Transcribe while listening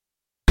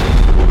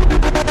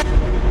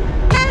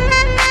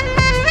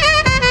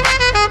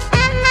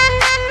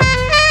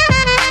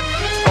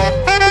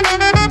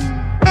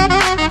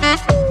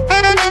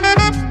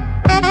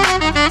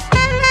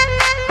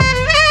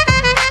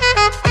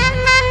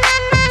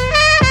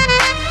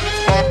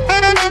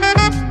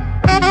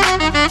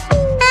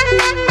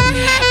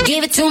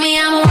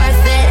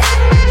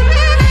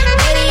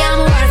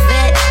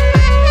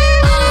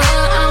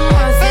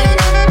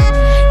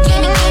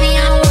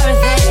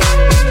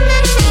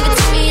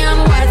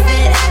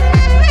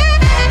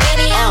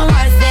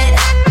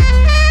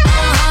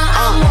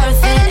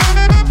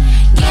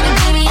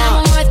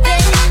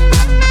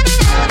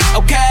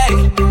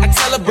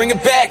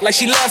like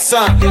she loves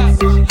some.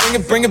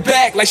 Bring it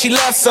back like she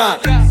loves some.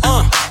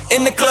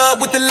 In the club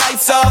with the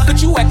lights off,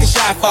 but you acting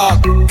shy for.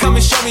 Come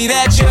and show me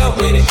that you're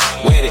with it,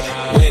 with it,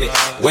 with it,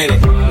 with it,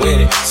 with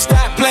it.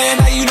 Stop playing,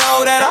 now you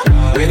know that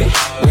I'm with it,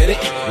 with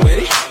it, with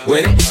it,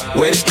 with it,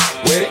 with it,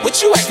 with it.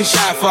 What you acting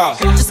shy for?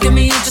 Just give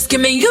me you, just give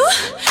me you,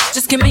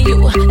 just give me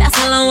you. That's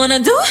all I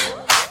wanna do.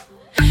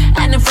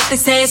 And if what they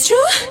say is true,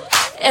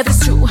 if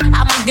it's true,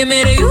 I'ma give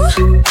it to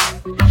you.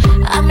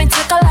 I may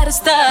take a lot of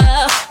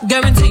stuff,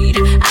 guaranteed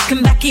I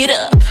can back it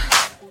up.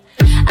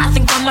 I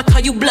think I'ma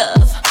call you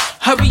bluff.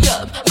 Hurry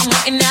up, I'm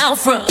waiting out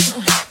front. You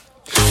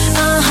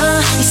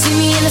see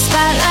me in the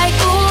spotlight,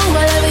 ooh,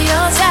 I love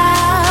your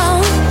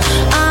style.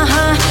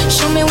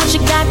 Show me what you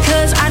got,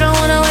 cause I don't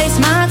wanna waste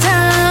my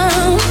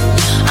time.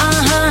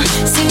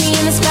 See me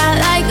in the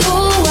spotlight,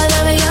 ooh, I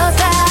love your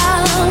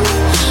style.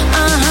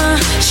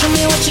 Show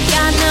me what you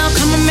got now,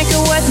 come and make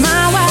it worth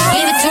my while.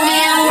 Give it to me,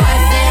 I'm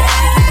worth it.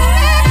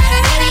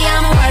 Baby,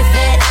 I'm worth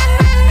it.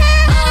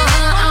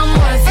 I'm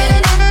worth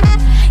it.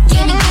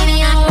 Give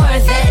me, I'm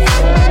worth it.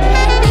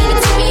 Give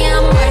it to me,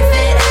 I'm worth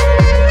it.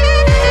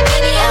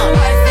 Baby, I'm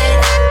worth it.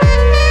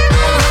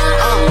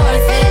 I'm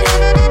worth it.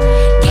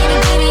 Give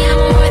me,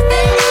 I'm worth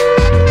it.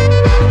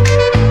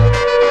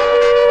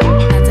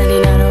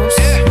 Natalina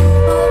Rose.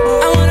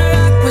 I wanna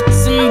rock with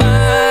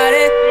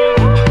somebody.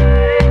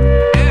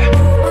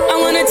 I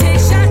wanna take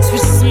shots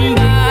with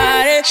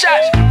somebody.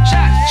 Shots.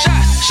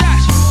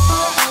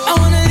 I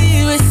wanna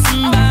leave with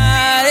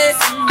somebody.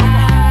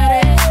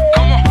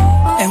 Come on.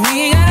 And we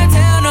ain't gotta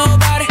tell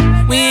nobody.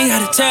 We ain't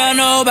gotta tell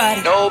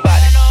nobody.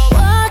 Nobody.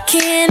 Why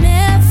can't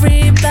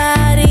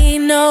everybody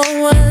know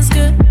what's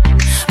good,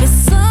 but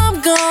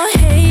some gon'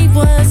 hate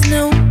what's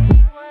new?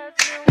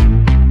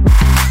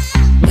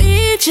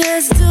 We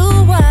just do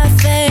our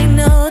thing,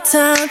 no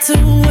time to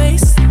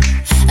waste.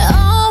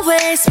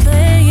 Always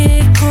play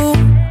it cool.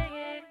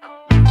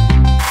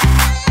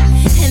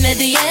 And at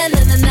the end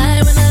of the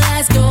night, when the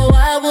lights go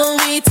out, will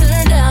we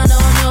turn down?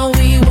 Oh no,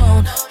 we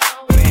won't.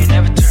 We ain't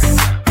never turned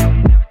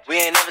down. We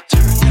ain't never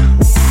turned down.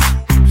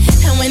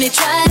 And when they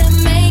try to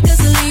make us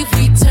leave,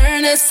 we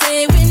turn and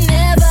say we're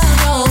never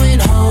going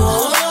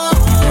home.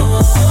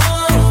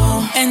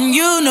 And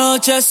you know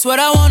just what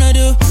I wanna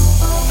do.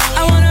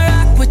 I wanna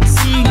rock with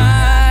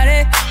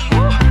somebody.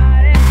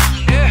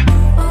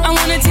 I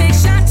wanna take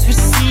shots with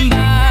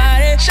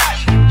somebody.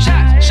 Shots.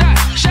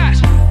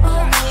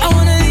 I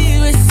wanna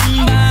leave with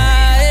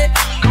somebody.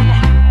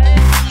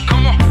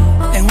 Come on.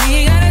 And we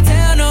ain't gotta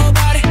tell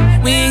nobody.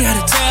 We ain't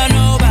gotta tell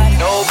nobody.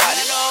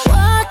 Nobody.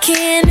 Why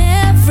can't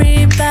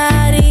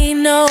everybody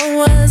know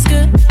what's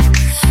good?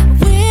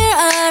 We're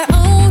our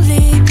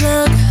only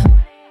plug.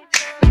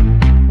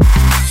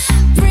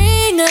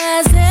 Bring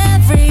us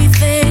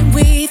everything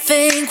we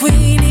think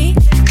we need.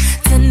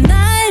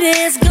 Tonight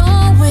is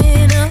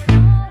going up.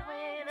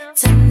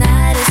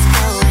 Tonight is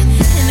going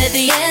up. And at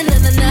the end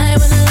of the night,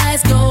 when the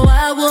lights go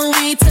out, will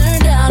we turn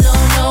down? Oh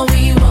no,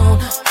 we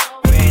won't.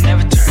 We ain't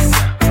never turned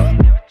down.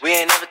 We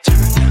ain't never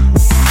turned down.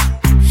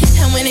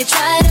 And when they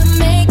try to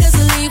make us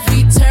leave,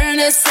 we turn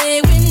and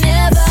say we're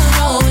never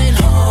going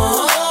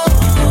home.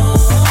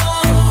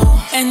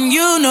 And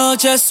you know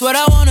just what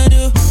I wanna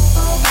do.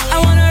 I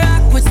wanna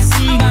rock with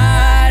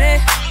somebody.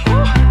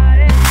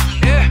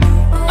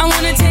 I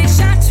wanna take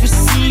shots with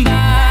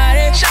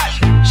somebody. Shots.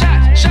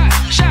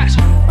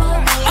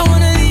 I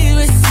wanna leave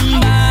with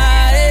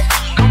somebody.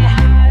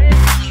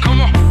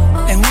 Come on.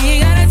 And we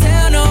ain't gotta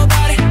tell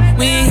nobody.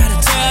 We ain't gotta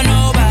tell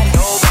nobody.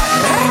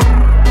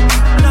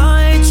 No,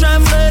 I ain't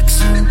tryna flex.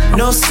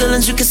 No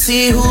ceilings, you can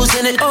see who's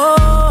in it.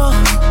 Oh,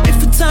 if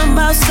we're talking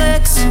about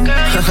sex,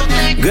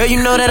 girl, you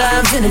know that I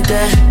invented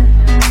that.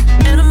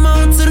 And I'm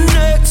on to the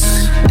next.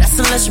 That's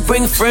unless you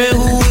bring a friend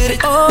who with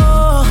it.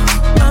 Oh,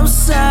 I'm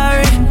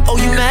sorry. Oh,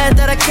 you mad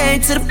that I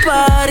came to the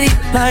party?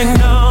 Like,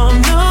 no.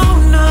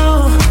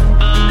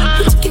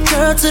 You took your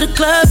girl to the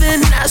club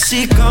and now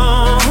she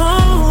gone.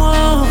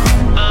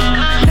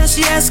 Now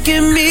she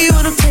asking me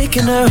when I'm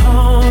taking her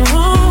home.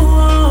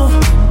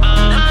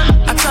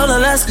 I told her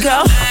let's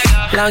go,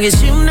 long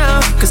as you know,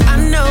 cause I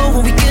know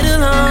when we get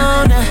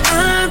alone.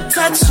 I'm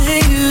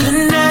touching you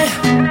tonight.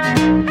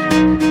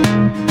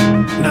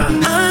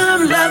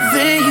 I'm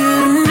loving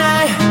you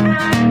tonight.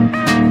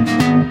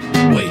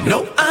 Wait,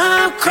 no,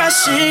 I'm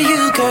crushing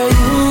you, girl.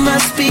 You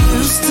must be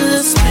used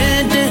to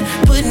spending,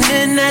 putting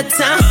in that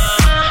time.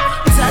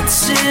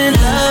 Touching,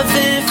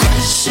 loving,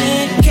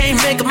 crushing, can't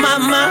make up my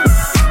mind.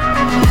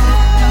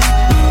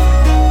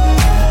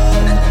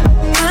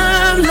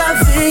 I'm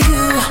loving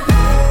you.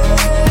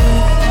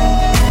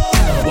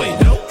 Wait,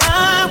 no,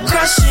 I'm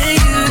crushing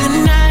you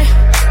tonight.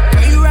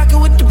 Girl, you rockin'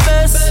 with the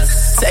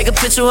best. Take a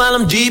picture while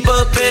I'm deep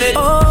up in it.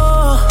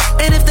 Oh,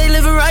 and if they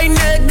living right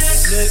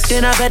next,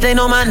 then I bet they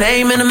know my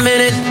name in a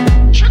minute.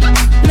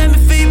 Let me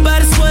feel your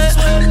body sweat.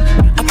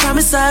 I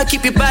promise I'll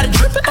keep your body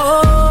dripping.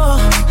 Oh,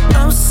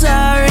 I'm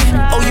sorry.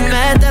 Oh, you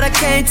mad that I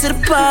came to the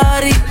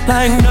party?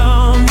 Like,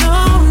 no.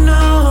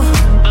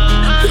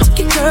 You took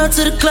your girl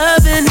to the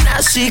club and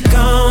now she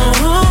gone.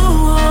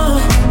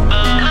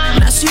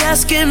 Now she she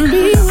asking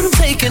me when I'm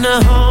taking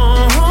her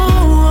home.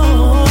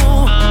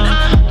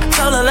 I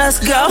told her let's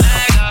go,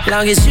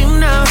 long as you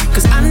know,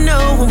 cause I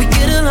know when we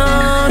get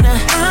alone,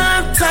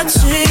 I'm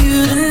touching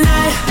you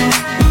tonight.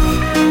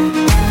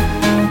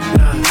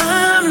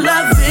 I'm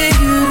loving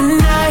you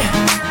tonight.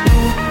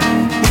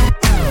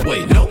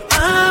 Wait, no.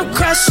 I'm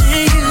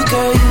crushing you,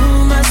 girl,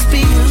 you must be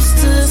used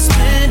to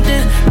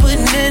spending,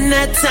 putting in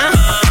that time.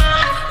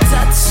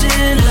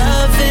 Touching,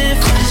 loving,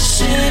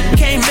 crushing,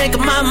 can't make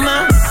up my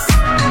mind.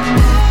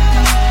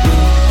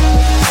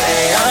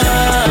 Say oh,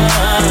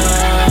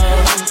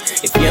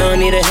 if you don't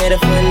need a hitter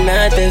for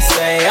nothing,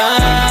 say oh.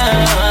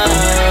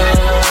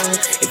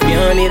 If you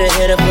don't need a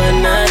hitter for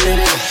nothing,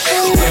 if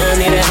you don't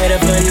need a hitter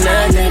for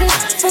nothing,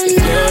 if you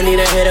don't need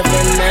a hitter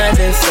for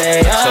nothing,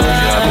 say oh.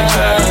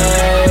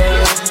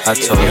 I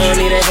told you. You don't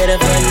need a hitter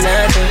for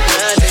nothing.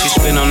 She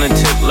spin on the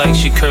tip like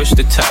she cursed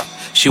the top.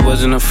 She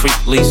wasn't a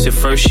freak, least at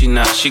first she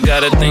not. She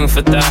got a thing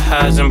for thigh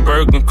highs and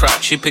Bergen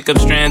crop. She pick up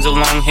strands of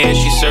long hair,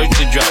 she search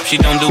to drop. She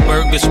don't do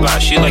burger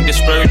spots, she like to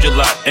spurge a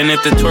lot. And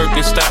if the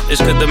twerking stop,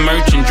 it's cause the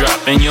merchant drop.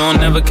 And you'll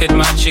never catch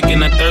my chick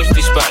in a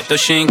thirsty spot. Though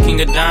she ain't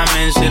king of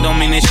diamonds, it don't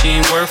mean that she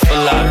ain't worth a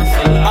lot.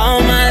 All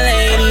my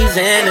ladies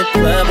in the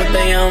club with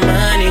their own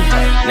money.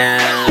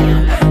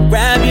 Now,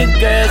 grab your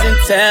girls and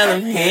tell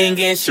them he ain't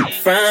getting shit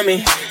from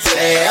me.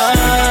 Say oh.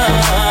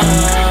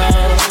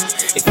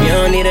 If you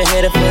don't need a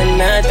hitter for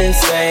nothing,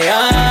 say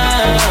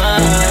oh.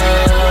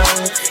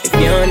 If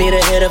you don't need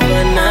a hitter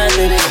for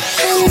nothing,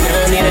 if you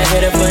don't need a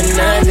hitter for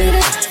nothing,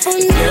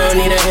 if you don't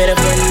need a hitter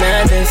for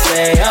nothing,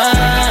 say oh.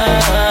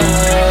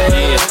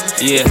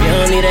 Yeah. If you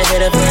don't need a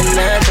hitter for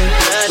nothing.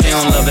 He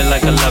don't love it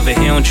like I love it,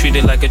 he don't treat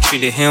it like I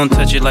treat it. He don't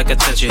touch it like I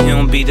touch it, he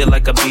don't beat it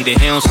like I beat it.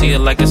 He don't see it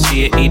like I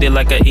see it, eat it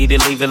like I eat it,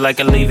 leave it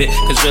like I leave it.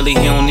 Cause really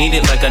he don't need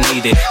it like I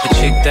need it. A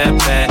chick that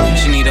bad,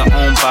 she need her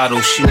own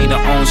bottle, she need her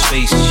own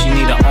space, she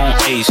need her own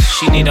ace,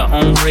 she need her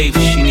own rave,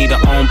 she need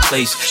her own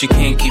place. She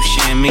can't keep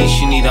sharing me,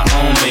 she need her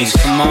own mace.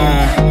 Come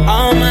on.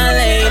 All my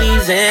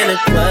ladies in the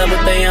club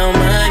with their own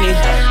money.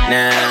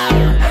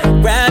 Now,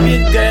 grab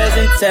your girls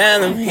and tell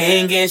them he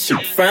ain't getting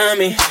shit from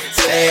me.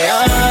 Say oh.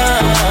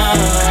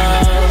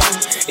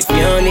 If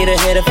you don't need a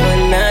hitter for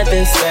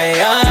nothing,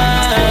 say oh.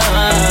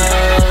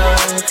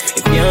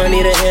 If you don't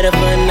need a hitter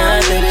for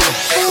nothing,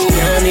 if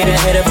you don't need a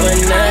hitter for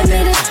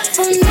nothing,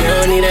 if you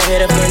don't need a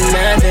hitter for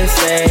nothing,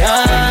 say oh.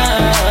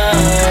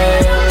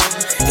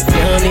 If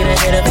you don't need a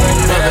hitter for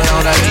nothing.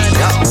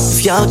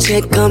 If your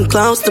chick come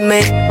close to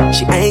me,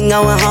 she ain't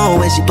going home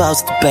when she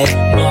supposed to pay.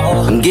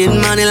 I'm getting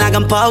money like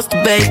I'm supposed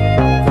to pay.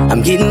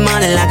 I'm getting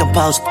money like I'm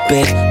supposed to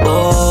pay.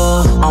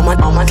 Oh, all my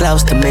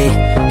close to me,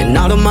 and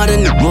all the mother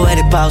niggas where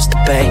they supposed to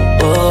pay.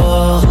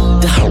 Oh,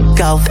 the hoe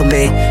go for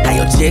me. How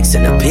your chicks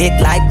in the pic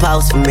like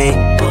post for me.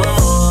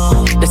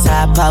 Oh, that's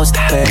how I supposed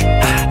to pay.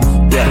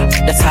 Yeah,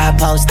 that's how I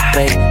supposed to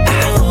pay.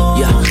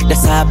 Yeah,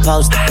 that's how I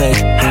supposed to pay.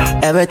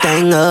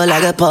 Everything look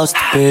like it's supposed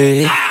to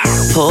be.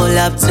 Pull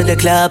up to the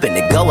club and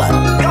it go up.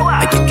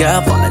 Make your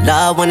girl fall in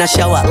love when I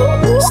show up.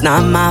 It's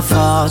not my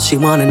fault, she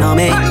wanna know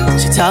me.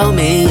 She told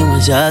me you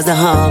was just a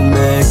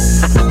hummer.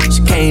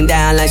 She came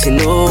down like she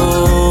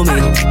knew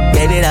me.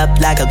 Gave it up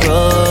like a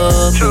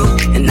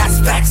groupie. And that's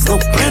facts, no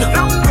printer.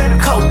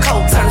 Cold,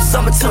 turn the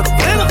summer to the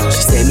winter.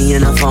 She saved me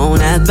in her phone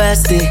at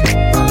bestie,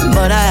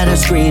 but I had her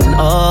screaming,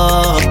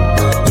 oh.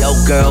 Yo,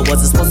 girl,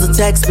 wasn't supposed to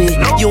text me.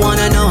 You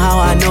wanna know how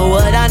I know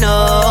what I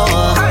know?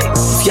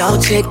 If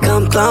your chick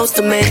come close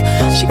to me,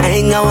 she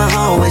ain't going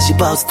home when she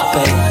supposed to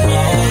pay.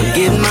 I'm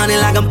getting money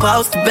like I'm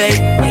supposed to pay.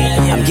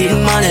 I'm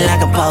getting money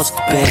like I'm supposed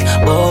to pay.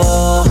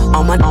 Oh,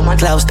 all my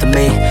close to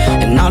me,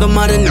 and all the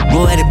mother niggas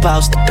where they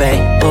supposed to pay.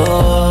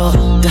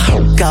 Oh, the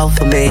hoe go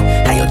for me.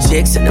 How your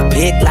chicks in the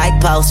pic like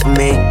post for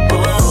me.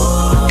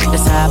 Oh,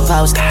 that's how I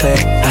supposed to pay.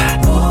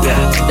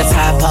 Yeah, that's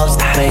how I supposed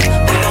to pay.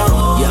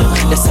 Yeah,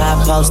 that's how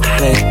I'm supposed to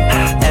pay.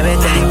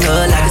 Everything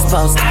good like it's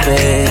supposed to be.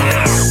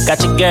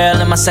 Got your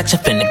girl in my section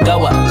finna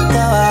go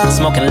up.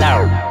 Smoking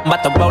loud, I'm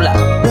about to roll up.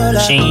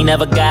 She ain't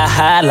never got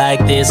high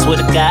like this with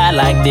a guy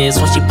like this.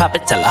 When she pop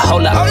it, tell her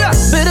hold up.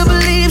 Better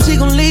believe she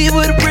gon' leave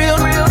with a real.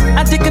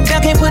 I take her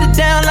down, can't put it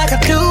down like I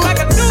do.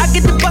 I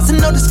get the bus and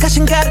no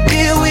discussion, gotta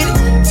deal with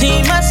it.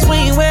 Team, I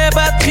swing, where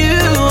about you?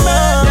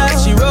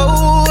 Does she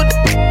roll?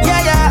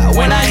 Yeah.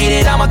 When I hit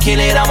it, I'ma kill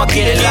it like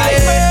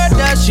where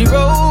does she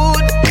roll?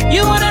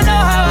 You wanna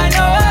know how I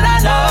know what I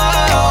know?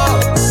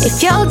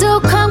 If your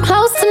dude come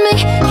close to me,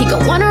 he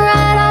gon' wanna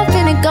ride off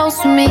and it goes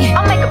for me.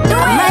 I might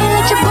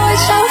let your boy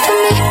show for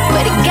me,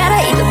 but he gotta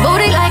eat the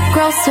booty like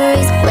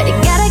groceries. But he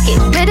gotta get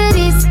rid of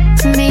these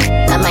to me.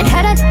 I might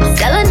have that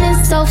selling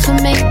his soul for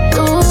me.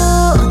 Ooh,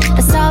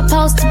 that's how it's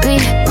supposed to be.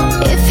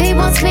 If he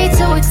wants me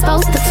to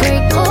expose the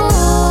freak,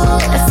 ooh,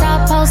 that's how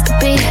it's supposed to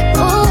be.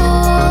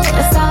 Ooh,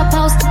 that's how it's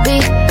supposed to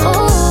be.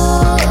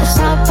 Ooh, that's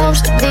how it's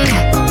supposed to be.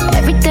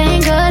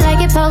 Everything good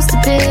like it's supposed to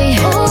be.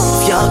 Ooh.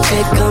 If your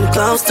chick come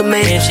close to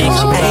me, she ain't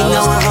going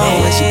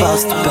home when she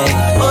supposed to pay.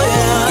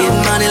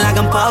 Getting money like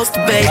I'm supposed to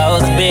pay.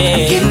 I'm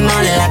getting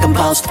money like I'm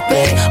supposed to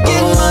pay.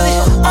 Getting money,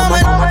 all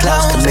my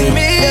close to me.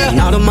 And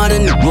all the mother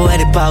niggas where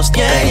they supposed to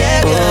be.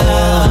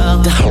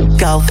 Ooh, the hoe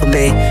go for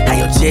me. Now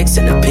your chicks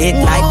in the pig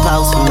like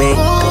pose for me.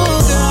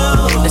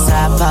 That's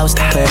how I supposed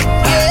to be.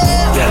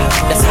 Yeah,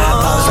 that's how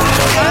I supposed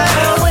to be.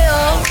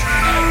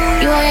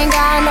 You ain't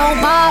got no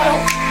bottle.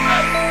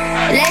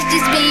 Let's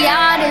just be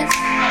honest.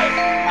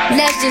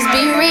 Let's just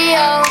be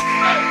real.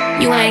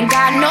 You ain't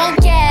got no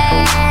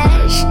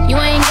cash. You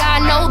ain't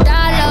got no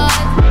dollars.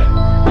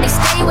 They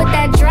stay with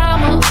that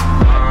drama.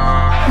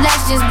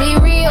 Let's just be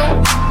real.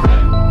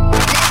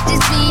 Let's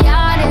just be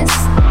honest.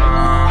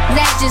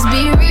 Let's just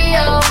be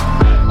real.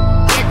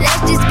 Yeah,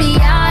 let's just be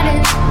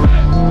honest.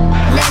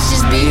 Let's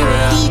just be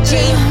real.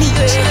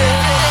 djniche.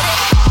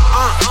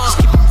 Just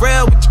keep it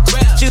real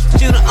with you.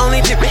 You the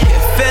only different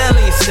here,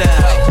 feeling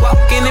yourself.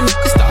 Walk in and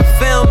start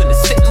filming and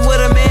sitting with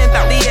a man,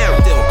 thought the air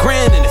still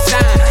grinning and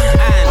signing.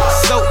 I ain't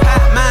so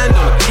hot, mind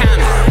on the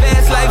counter.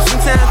 Fast life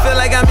sometimes feel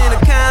like I'm in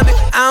a comic.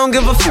 I don't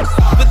give a fuck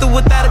with or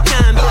without a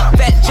condom.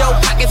 Fat Joe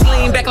pockets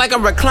lean back like a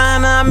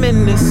recliner. I'm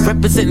in this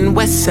representing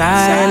West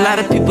Side. A lot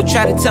of people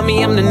try to tell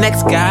me I'm the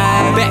next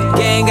guy. Back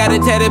gang got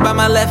it tatted by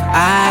my left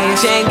eye.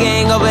 Chain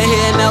gang over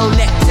here, no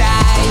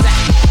neckties.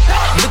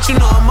 But you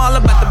know I'm all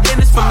about the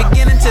business from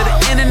beginning to the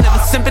end. Never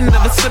simping,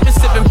 never slipping,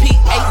 sipping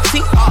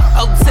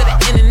P-A-T-R-O to the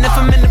end. And if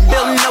I'm in the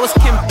building, know it's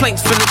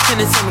complaints from the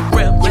tenants on the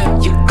real. Yeah,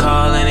 you can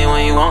call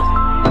anyone you want.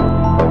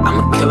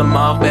 I'ma kill them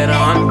all better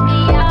on.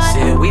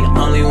 See, we the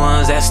only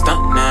ones that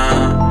stunt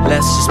now.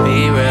 Let's just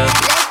be real.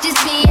 Let's just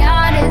be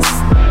honest.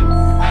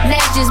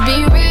 Let's just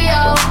be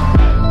real.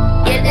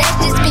 Yeah, let's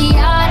just be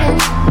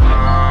honest.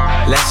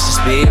 Let's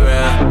just be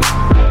real.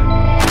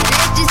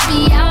 Let's just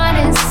be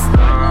honest.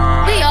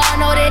 We all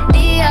know that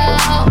deal.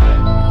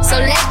 So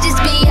let's just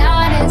be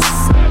honest.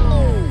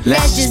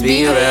 Let's just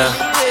be real.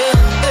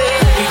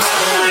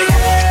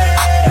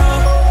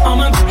 All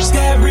my bitches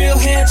got real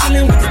hair,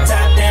 chillin' with the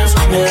top down,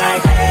 screaming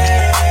like,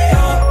 hey,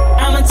 oh.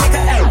 I'ma take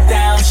her out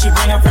down, she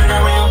bring her friend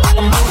around,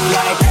 I'm moving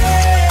like,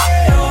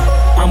 hey,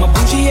 oh. I'm a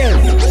bougie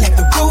area, like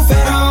the roof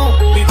at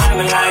home, we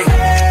vibing like,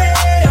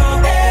 hey, oh,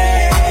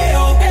 hey,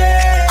 oh,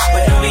 hey.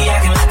 But don't be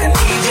acting like I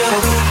need you.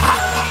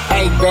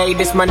 Hey, babe,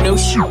 this my new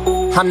shoe.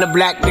 I'm the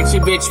black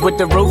bitch with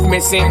the roof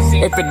missing.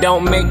 If it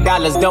don't make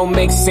dollars, don't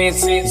make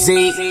sense.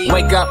 Z,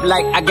 wake up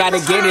like I gotta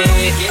get it.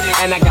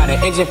 And I got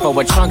an engine for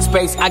a trunk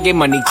space. I get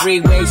money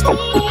 3 ways.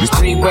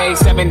 3 ways,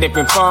 7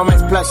 different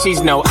formats. Plus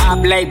she's no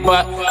oblate,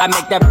 but I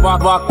make that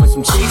walk with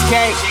some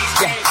cheesecake.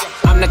 Yeah.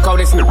 I'm the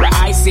coldest nigga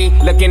I see.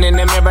 Looking in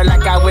the mirror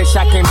like I wish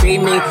I can be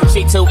me.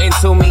 She too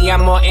into me,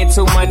 I'm more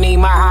into money.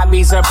 My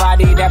hobbies, her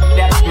body,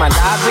 that's my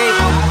lobby.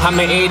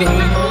 I'ma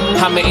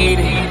eat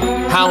it.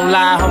 I don't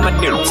lie, on my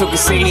dick, too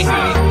conceited.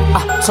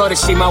 Told her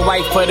she my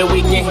wife for the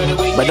weekend.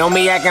 But don't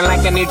be acting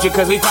like I need you,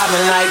 cause we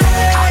poppin' like,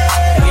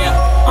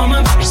 yeah. All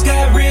my bitches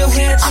got real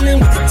hair,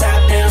 chillin' with the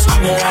top down,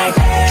 screaming like,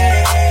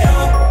 hey,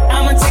 oh.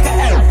 I'ma take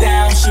her out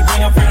down, she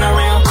bring her friend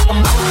around, I'm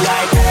moving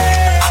like,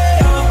 hey,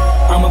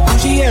 oh. I'm a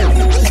bougie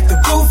area, like the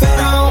roof at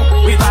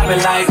home, we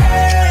vibing like,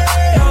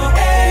 hey, oh,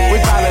 hey,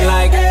 we vibing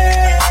like,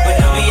 hey, but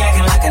don't be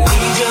acting like I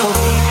need you.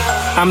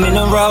 I'm in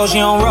the rose, you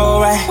don't roll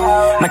right.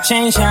 My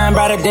chain shine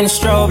brighter than a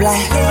strobe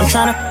light. I'm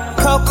tryna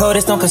cocoa,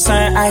 this don't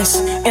concern ice.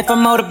 If I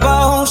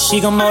motorboat, she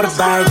gon'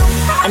 motorbike.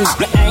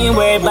 I ain't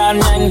worried about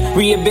nothing.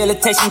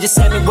 Rehabilitation just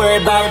had me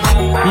worried about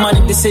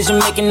money decision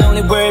making,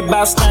 only worried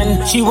about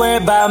stunning. She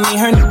worried about me,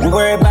 her nigga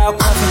worried about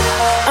cuffing.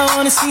 I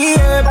wanna see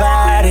her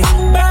body.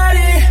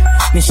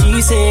 Then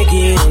she said,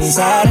 get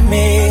inside of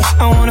me.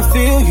 I wanna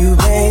feel you,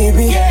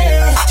 baby.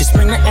 Just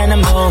bring the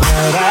animal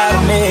right out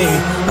of me.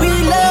 We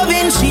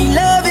loving, she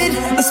love it,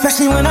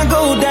 especially when I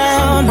go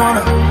down on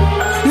her.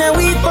 Now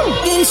we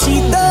fucking, she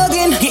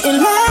thuggin',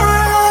 getting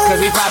loud. Cause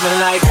we poppin'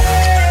 like,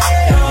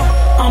 hey,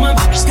 oh. All my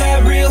bitches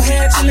got real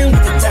hair, chillin'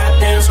 with the top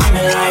down,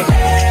 screaming like,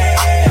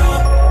 hey,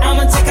 oh.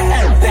 I'ma take her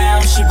out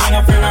down, she bring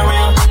her friend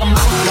around, I'm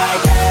moving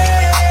like,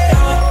 hey,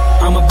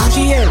 oh. I'm a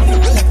bougie area,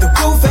 like the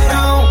roof at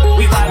home,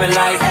 we poppin'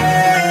 like,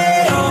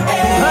 hey, oh,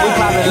 hey. We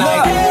poppin'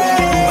 like,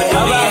 but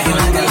don't be acting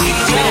like I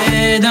need you.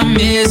 Rhythm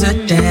is a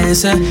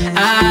dancer,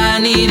 I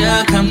need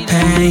a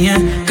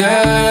companion.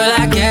 Girl,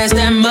 I guess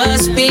that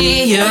must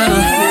be you.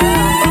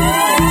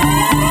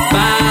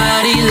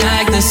 Body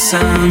like the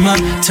summer,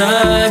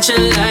 touch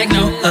it like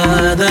no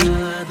other.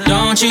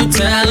 Don't you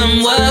tell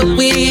them what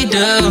we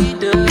do.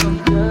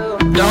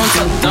 Don't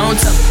tell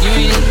them, you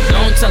ain't need,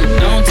 don't tell them,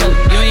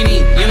 you ain't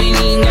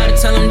need, gotta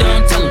tell them,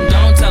 don't tell them,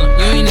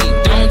 you ain't need,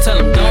 don't tell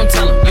them,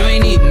 you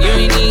ain't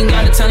need,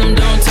 gotta tell them,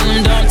 don't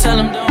tell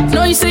them.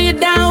 Know you say you're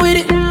down with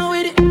it,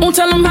 won't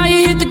tell them how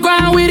you hit the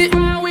ground with it.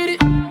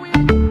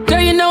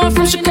 Girl, you know I'm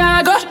from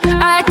Chicago,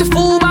 I act a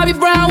fool, Bobby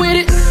Brown with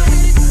it.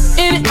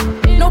 In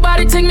it,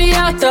 nobody take me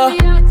out though.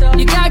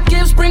 You got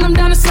gifts, bring them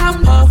down to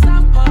South Pole.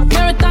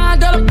 Marathon,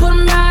 girl, I put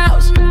them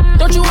out.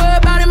 Don't you worry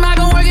about him, I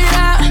gon' work it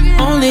out.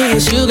 Only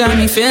it's you got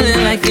me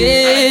feeling like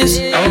this.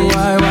 Oh,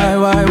 why?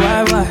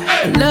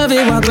 Love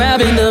it while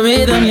grabbing the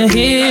rhythm, your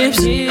hips.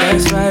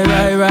 That's right.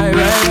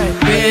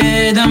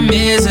 Rhythm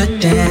is a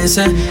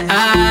dancer.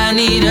 I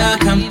need a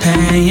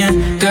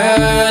companion.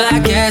 Girl, I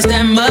guess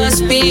that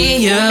must be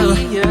you.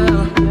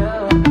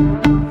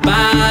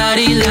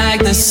 Body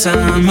like the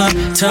summer,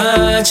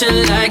 touch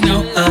it like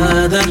no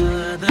other.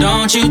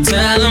 Don't you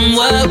tell them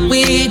what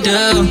we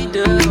do.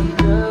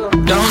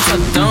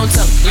 Don't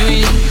tell them, you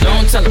ain't need.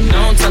 Don't tell them,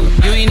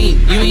 you ain't need.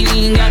 You ain't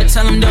even gotta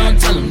tell them, don't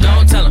tell them,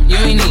 you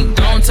ain't need.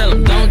 Don't tell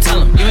them,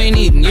 you ain't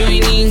need. You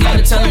ain't even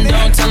gotta tell them,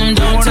 don't tell them,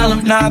 don't tell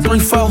them.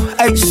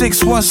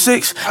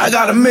 934-8616. I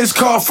got a missed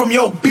call from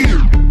your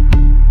beard.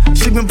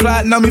 She been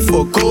plotting on me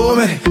for a cool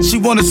minute. She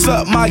wanna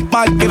suck my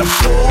get a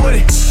full with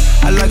it.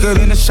 I like her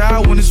in the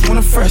shower when it's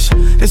winter fresh.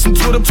 There's some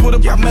Twitter,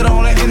 I met her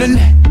on the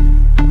internet.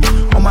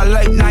 On my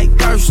late night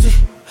thirsty.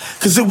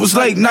 Cause it was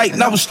late night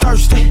and I was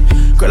thirsty.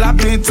 Girl, I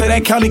been to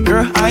that county,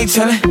 girl, I ain't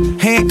tellin'.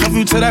 Handcuff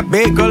you to that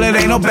bed, girl, it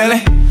ain't no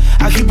belly.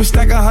 I keep a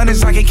stack of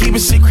hundreds, I can keep it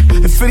secret.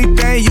 If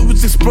anything, you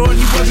was exploring,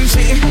 you wasn't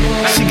cheating.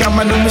 She got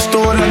my number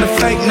stored under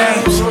fake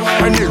names.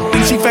 Her nigga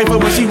think she faithful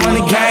when she run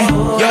the game.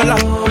 YOLO,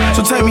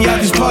 so take me out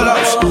these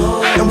polos.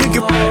 And we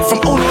can from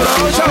Uno to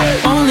Ocho.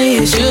 Only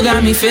if you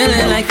got me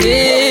feeling like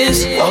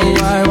this. Oh,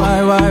 why?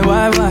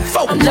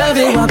 I love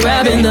it while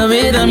grabbing the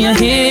rhythm, your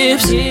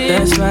hips.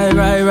 That's right.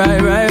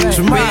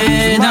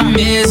 Rhythm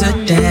is a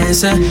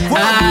dancer.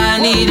 I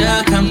need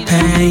a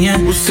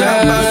companion. Girl,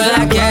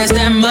 I guess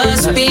that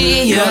must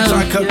be you.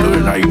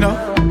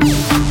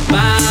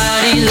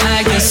 Body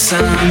like the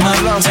summer,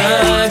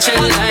 touch it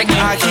like no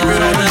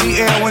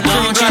other.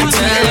 Won't you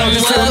tell them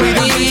what we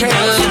do?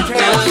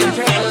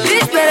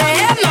 Bitch better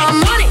have my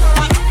money.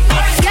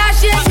 Y'all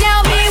should know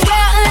me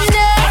well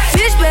enough.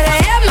 Bitch better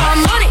have my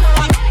money.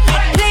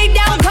 Play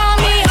down, call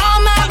me all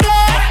my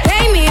blood.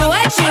 Pay me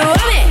what you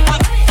want it.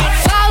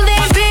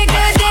 Falling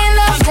bigger than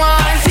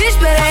LeBron. Bitch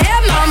better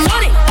have my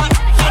money.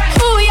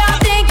 Who y'all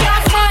think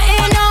y'all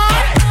frontin' on?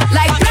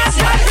 Like blah,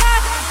 blah,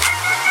 blah.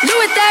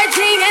 Louis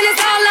 13 and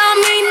it's all on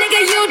me,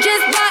 nigga. You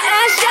just bought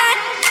a shot.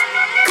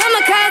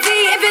 Kamikaze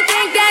if you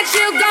think that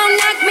you gon'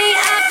 knock me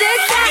off the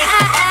side.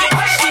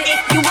 Shit,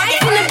 you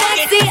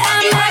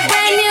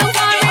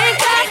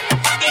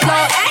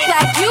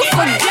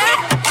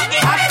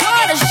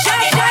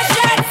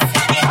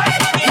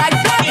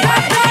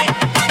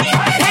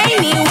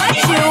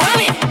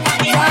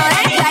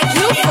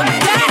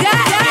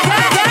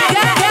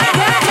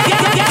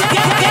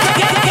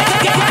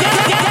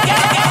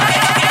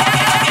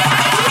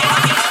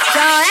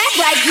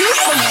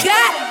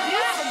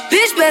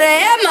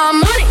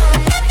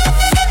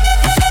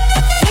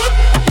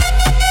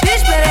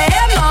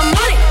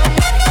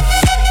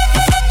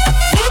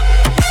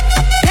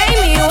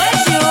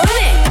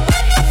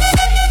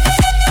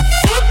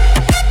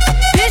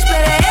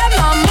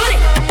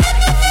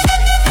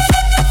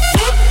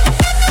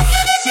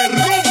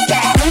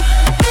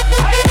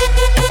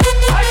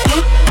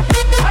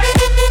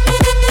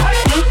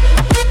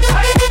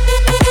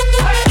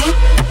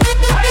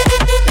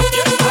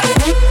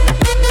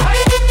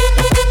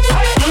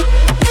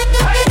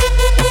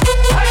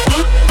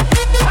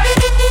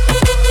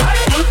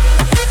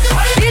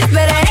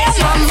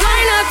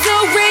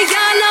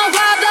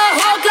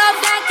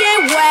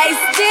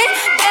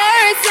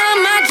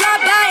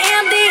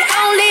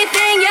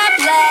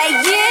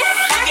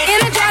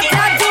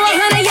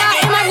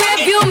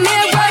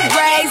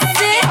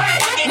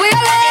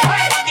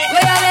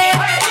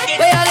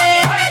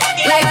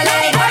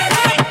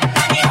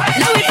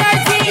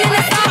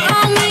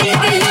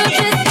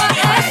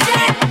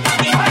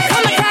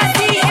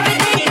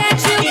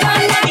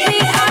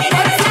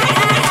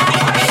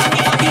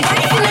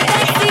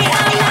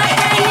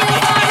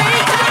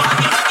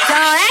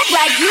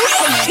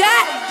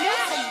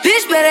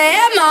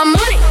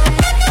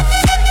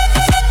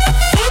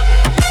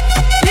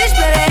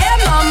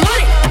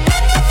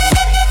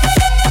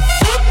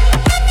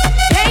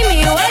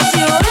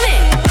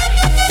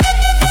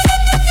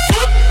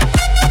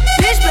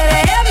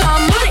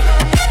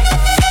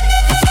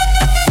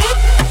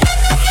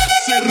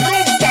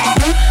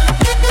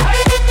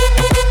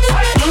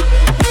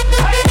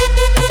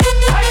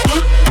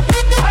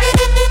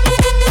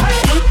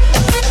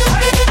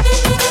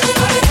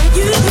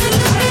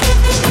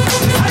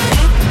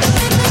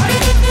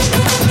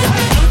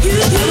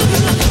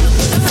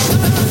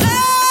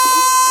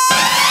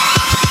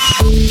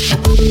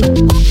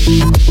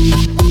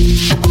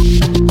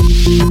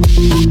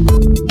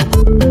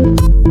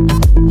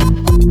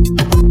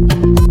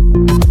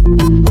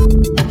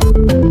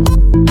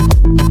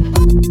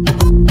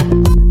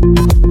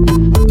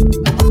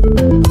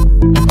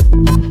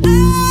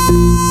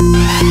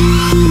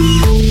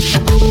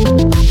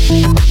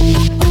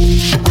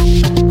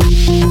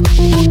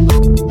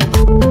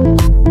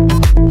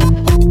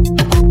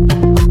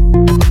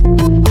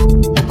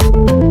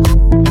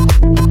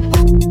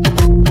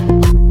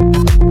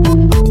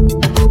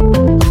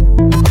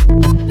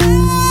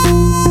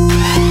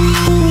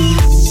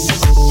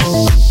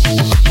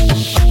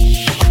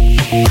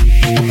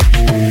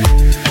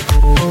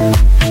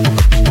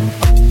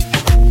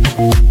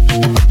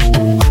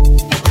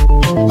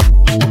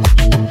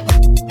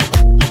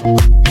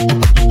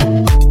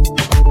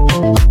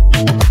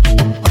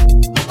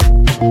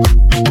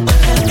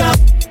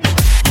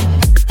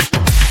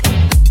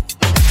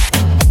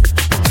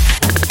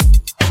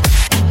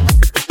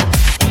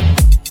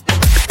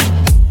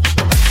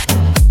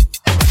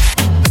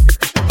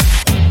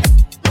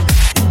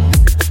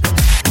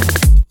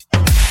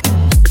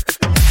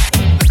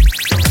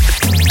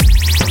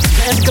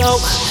go.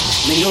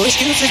 Make no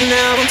excuses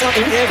now, I'm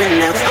talking here and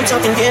now. I'm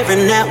talking here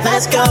and now,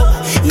 let's go.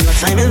 Your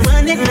time is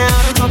running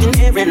now, I'm talking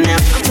here and now.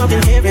 I'm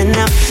talking here and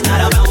now. It's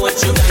not about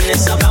what you done,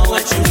 it's about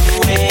what you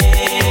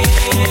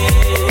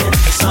doing.